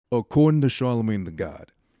according to Charlemagne the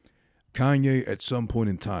God, Kanye at some point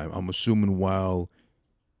in time, I'm assuming while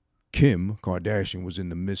Kim Kardashian was in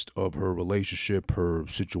the midst of her relationship, her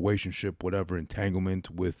situationship, whatever, entanglement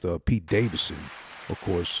with Pete Davidson, of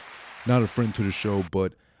course, not a friend to the show,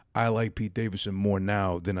 but I like Pete Davidson more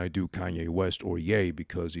now than I do Kanye West or Ye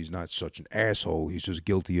because he's not such an asshole. He's just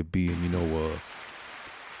guilty of being,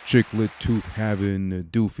 chicklet tooth having,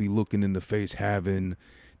 doofy looking in the face having,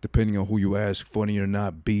 depending on who you ask, funny or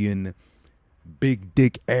not, being big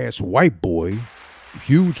dick ass white boy,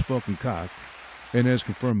 huge fucking cock. And as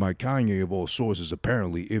confirmed by Kanye of all sources,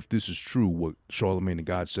 apparently, if this is true, what Charlemagne the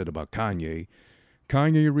God said about Kanye,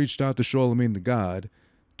 Kanye reached out to Charlemagne the God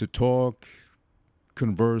to talk,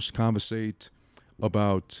 converse, conversate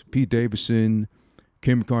about Pete Davidson,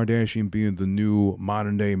 Kim Kardashian being the new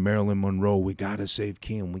modern day Marilyn Monroe. We gotta save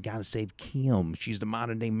Kim. We gotta save Kim. She's the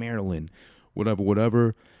modern day Marilyn. Whatever,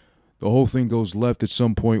 whatever. The whole thing goes left at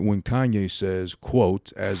some point when Kanye says,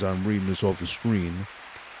 quote, as I'm reading this off the screen,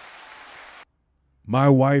 my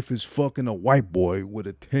wife is fucking a white boy with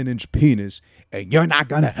a 10-inch penis and you're not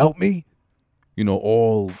gonna help me?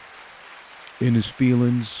 All in his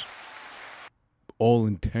feelings, all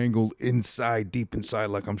entangled inside, deep inside,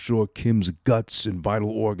 like I'm sure Kim's guts and vital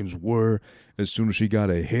organs were as soon as she got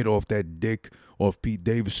a hit off that dick off Pete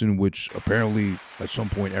Davidson, which apparently at some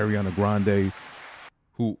point Ariana Grande,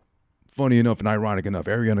 who, funny enough and ironic enough,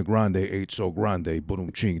 Ariana Grande ate so grande,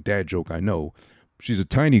 boom ching, dad joke, I know. She's a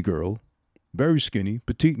tiny girl, very skinny,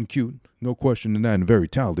 petite and cute, no question in that, and very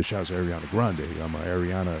talented. Shouts to Ariana Grande. I'm an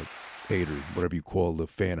Ariana hater, whatever you call the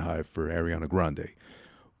fan hive for Ariana Grande.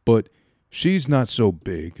 But she's not so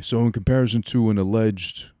big, so in comparison to an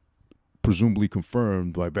alleged, presumably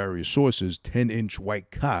confirmed by various sources, 10-inch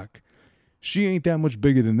white cock, she ain't that much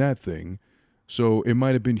bigger than that thing, so it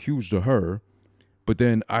might have been huge to her, but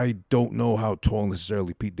then I don't know how tall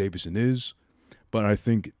necessarily Pete Davidson is, but I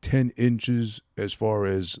think 10 inches as far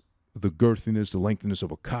as the girthiness, the lengthiness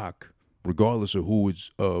of a cock, regardless of who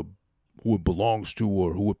it belongs to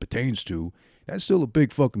or who it pertains to, that's still a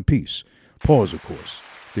big fucking piece. Pause, of course.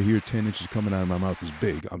 To hear 10 inches coming out of my mouth is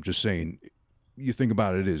big. I'm just saying, you think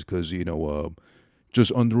about it is because,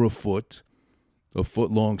 just under a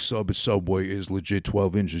foot-long sub at Subway is legit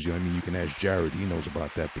 12 inches. You can ask Jared. He knows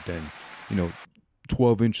about that. But then,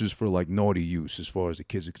 12 inches for, like, naughty use as far as the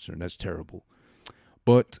kids are concerned. That's terrible.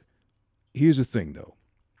 But here's the thing, though.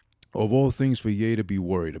 Of all things for Ye to be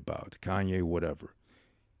worried about, Kanye, whatever,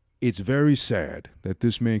 it's very sad that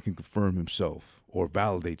this man can confirm himself or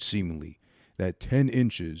validate seemingly that 10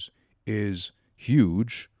 inches is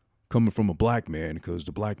huge coming from a black man because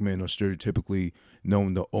the black men are stereotypically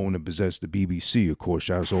known to own and possess the BBC. Of course,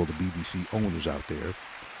 shout out to all the BBC owners out there,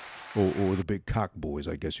 or the big cock boys,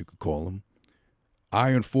 I guess you could call them.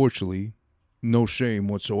 I, unfortunately, no shame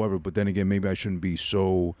whatsoever, but then again, maybe I shouldn't be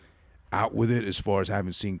so out with it as far as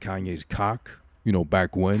having seen Kanye's cock,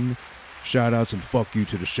 back when. Shout outs and fuck you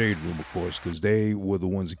to the Shade Room, of course, because they were the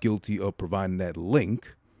ones guilty of providing that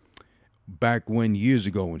link back when, years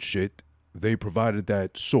ago and shit. They provided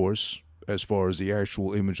that source as far as the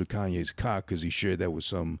actual image of Kanye's cock because he shared that with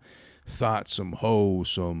some thought, some hoe,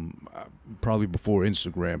 some probably before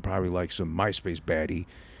Instagram, probably like some MySpace baddie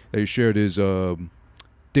that he shared his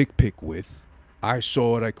dick pic with. I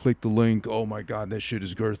saw it. I clicked the link. Oh, my God, that shit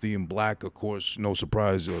is girthy and black. Of course, no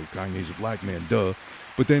surprise. Kanye's a black man, duh.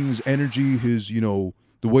 But then his energy, his, the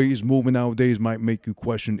way he's moving nowadays might make you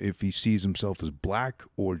question if he sees himself as black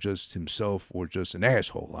or just himself or just an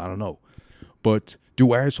asshole. I don't know. But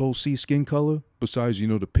do assholes see skin color besides,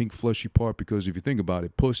 the pink fleshy part? Because if you think about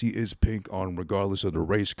it, pussy is pink on regardless of the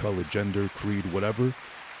race, color, gender, creed, whatever.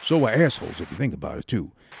 So are assholes if you think about it,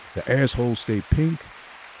 too. The assholes stay pink.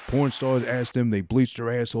 Porn stars ask them, they bleach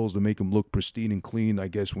their assholes to make them look pristine and clean, I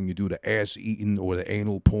guess, when you do the ass eating or the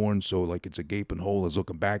anal porn. So, like, it's a gaping hole that's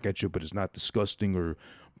looking back at you, but it's not disgusting or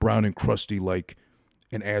brown and crusty like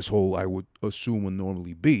an asshole I would assume would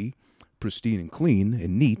normally be. Pristine and clean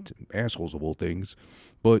and neat, assholes of all things.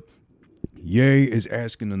 But Ye is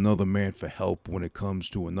asking another man for help when it comes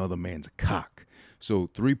to another man's cock. So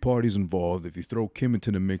 3 parties involved. If you throw Kim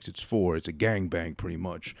into the mix, it's 4. It's a gangbang pretty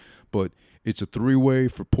much. But it's a 3-way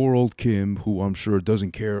for poor old Kim, who I'm sure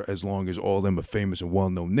doesn't care as long as all of them are famous and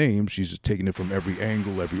well-known names. She's just taking it from every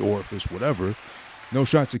angle, every orifice, whatever. No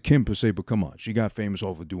shots at Kim per se, but come on. She got famous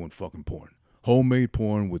off of doing fucking porn. Homemade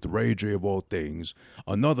porn with Ray J of all things.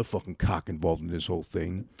 Another fucking cock involved in this whole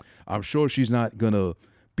thing. I'm sure she's not going to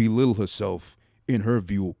belittle herself in her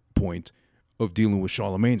viewpoint of dealing with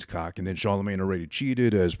Charlemagne's cock. And then Charlemagne already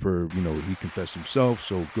cheated as per, he confessed himself.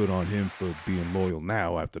 So good on him for being loyal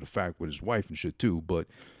now after the fact with his wife and shit too. But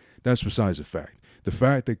that's besides the fact. The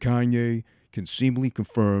fact that Kanye can seemingly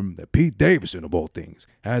confirm that Pete Davidson, of all things,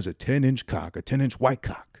 has a 10-inch cock, a 10-inch white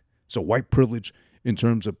cock. So white privilege in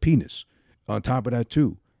terms of penis. On top of that,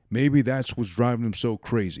 too, maybe that's what's driving him so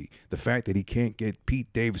crazy. The fact that he can't get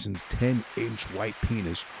Pete Davidson's 10-inch white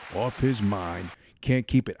penis off his mind, can't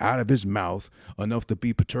keep it out of his mouth enough to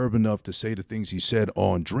be perturbed enough to say the things he said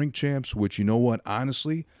on Drink Champs, which, you know what,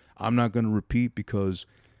 honestly, I'm not going to repeat because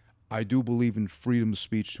I do believe in freedom of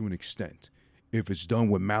speech to an extent. If it's done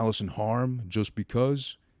with malice and harm just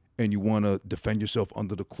because, and you want to defend yourself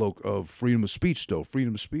under the cloak of freedom of speech, though,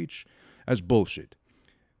 freedom of speech, that's bullshit.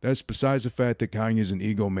 That's besides the fact that Kanye's an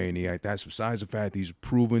egomaniac. That's besides the fact he's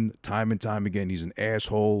proven time and time again he's an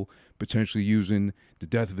asshole, potentially using the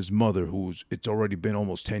death of his mother, it's already been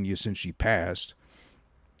almost 10 years since she passed,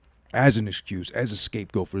 as an excuse, as a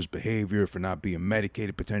scapegoat for his behavior, for not being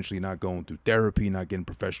medicated, potentially not going through therapy, not getting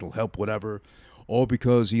professional help, whatever. All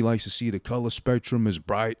because he likes to see the color spectrum as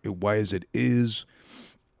bright and white as it is.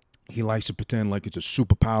 He likes to pretend like it's a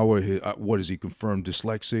superpower. What is he, confirmed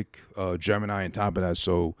dyslexic? Gemini on top of that.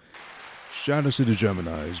 So shout out to the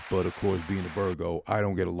Geminis. But of course, being a Virgo, I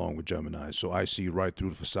don't get along with Geminis. So I see right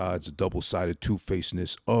through the facades, the double-sided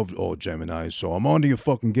two-facedness of all Geminis. So I'm on to your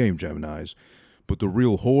fucking game, Geminis. But the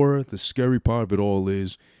real horror, the scary part of it all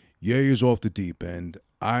is, Ye is off the deep end.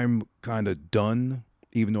 I'm kind of done,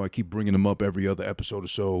 even though I keep bringing him up every other episode or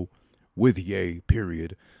so with Ye,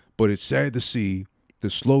 period. But it's sad to see the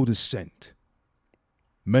slow descent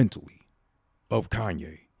mentally of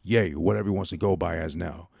Kanye, Ye, whatever he wants to go by as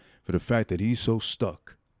now, for the fact that he's so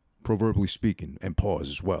stuck, proverbially speaking, and pause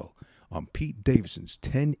as well, on Pete Davidson's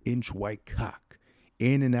 10-inch white cock,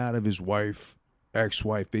 in and out of his wife,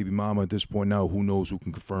 ex-wife, baby mama at this point now, who knows who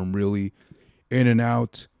can confirm really, in and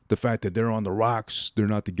out. The fact that they're on the rocks, they're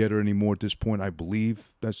not together anymore at this point, I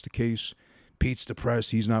believe that's the case. Pete's depressed,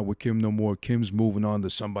 he's not with Kim no more. Kim's moving on to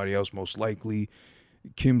somebody else most likely.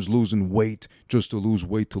 Kim's losing weight just to lose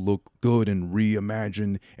weight to look good and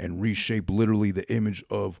reimagine and reshape literally the image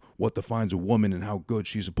of what defines a woman and how good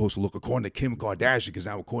she's supposed to look according to Kim Kardashian, because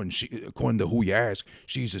now according to who you ask,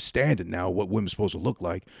 she's a standard now what women's supposed to look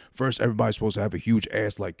like. First, everybody's supposed to have a huge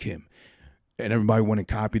ass like Kim. And everybody went and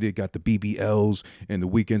copied it, got the BBLs and the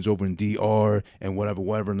weekends over in DR and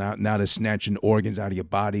whatever. Now they're snatching organs out of your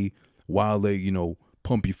body while they,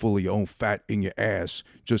 pump you full of your own fat in your ass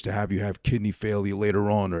just to have you have kidney failure later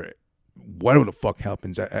on or whatever the fuck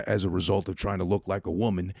happens as a result of trying to look like a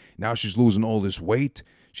woman. Now she's losing all this weight.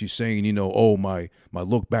 She's saying, oh, my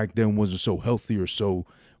look back then wasn't so healthy or so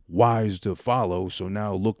wise to follow, so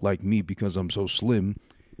now look like me because I'm so slim.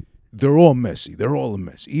 They're all messy. They're all a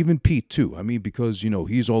mess. Even Pete, too. I mean, because,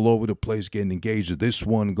 he's all over the place getting engaged to this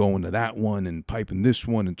one, going to that one, and piping this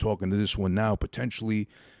one and talking to this one now, potentially,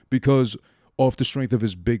 because off the strength of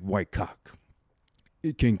his big white cock.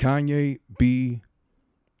 Can Kanye be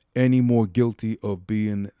any more guilty of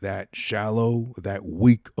being that shallow, that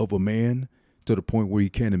weak of a man, to the point where he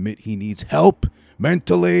can't admit he needs help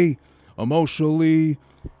mentally, emotionally,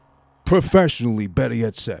 professionally, better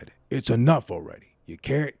yet said? It's enough already. You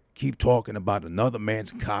can't keep talking about another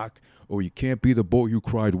man's cock, or you can't be the boy who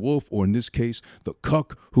cried wolf, or in this case, the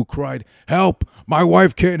cuck who cried, help, my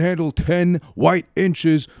wife can't handle 10 white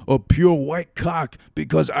inches of pure white cock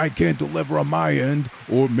because I can't deliver on my end,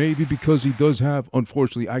 or maybe because he does have,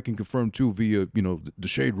 unfortunately, I can confirm too via, the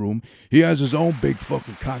shade room, he has his own big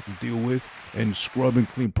fucking cock to deal with and scrub and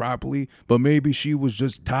clean properly, but maybe she was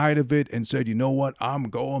just tired of it and said, you know what, I'm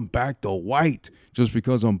going back to white just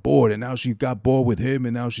because I'm bored, and now she got bored with him,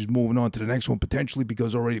 and now she's moving on to the next one potentially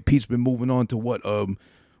because already Pete's been moving on to what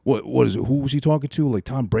is it? Who was he talking to? Like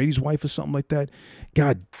Tom Brady's wife or something like that?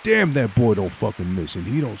 God damn, that boy don't fucking miss, and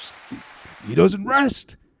he doesn't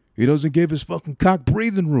rest. He doesn't give his fucking cock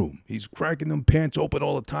breathing room. He's cracking them pants open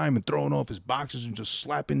all the time and throwing off his boxers and just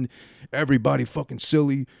slapping everybody fucking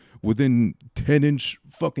silly within 10-inch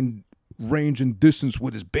fucking range and distance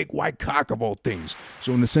with his big white cock of all things.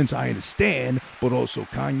 So in a sense, I understand, but also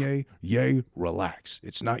Kanye, Ye, relax.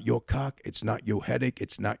 It's not your cock. It's not your headache.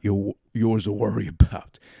 It's not yours to worry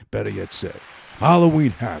about. Better yet said.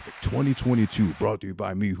 Halloween Havoc 2022 brought to you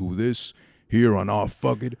by me, Who This, here on Our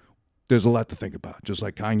Fuck It. There's a lot to think about. Just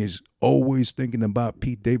like Kanye's always thinking about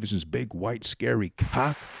Pete Davidson's big white scary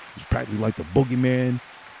cock. He's practically like the boogeyman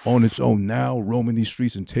on its own now, roaming these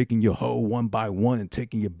streets and taking your hoe one by one and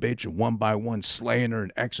taking your bitch and one by one slaying her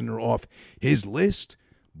and Xing her off his list.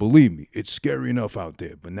 Believe me, it's scary enough out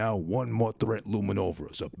there. But now one more threat looming over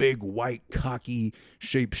us. A big, white, cocky,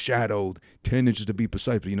 shaped, shadowed, 10 inches to be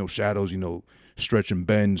precise. But, shadows, stretch and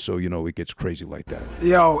bend. So, it gets crazy like that.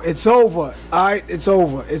 Yo, it's over. All right, it's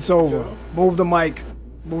over. It's over. Move the mic.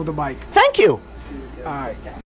 Move the mic. Thank you. All right.